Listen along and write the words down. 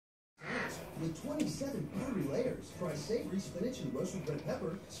with 27 buttery layers. Try savory spinach and roasted red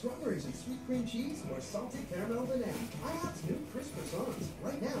pepper, strawberries and sweet cream cheese, or salted caramel banana. IHOP's new crisp croissants.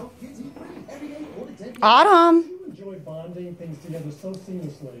 Right now, kids eat free every day or to 10 Autumn. You enjoy bonding things together so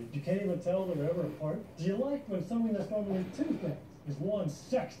seamlessly. You can't even tell they're ever apart. Do you like when something that's normally two things is one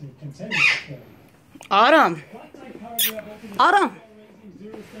sexy, continuous thing? Autumn. Autumn.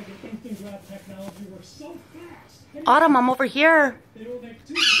 Autumn, I'm over here.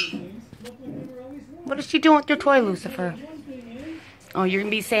 What is she doing with your toy, Lucifer? Oh, you're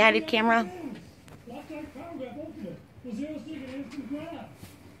going to be say hi to the camera?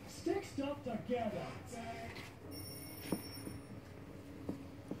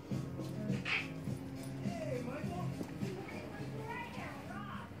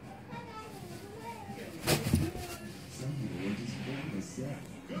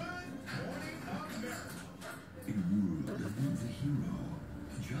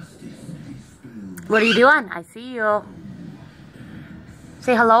 What are you doing? I see you.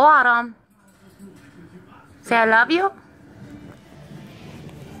 Say hello, Autumn. Say I love you.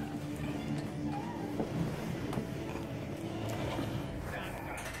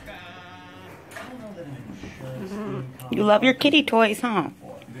 You love your kitty toys, huh?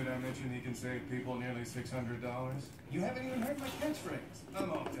 Did I mention he can save people nearly $600? You haven't even heard my catchphrase.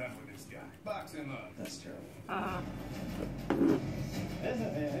 I'm all done with this guy. Box him up. That's terrible. Isn't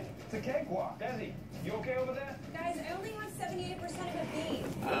it? It's a cakewalk. Desi, you okay over there? Guys, I only have 78% of a bean.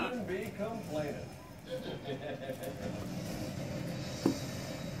 Wouldn't be complaining.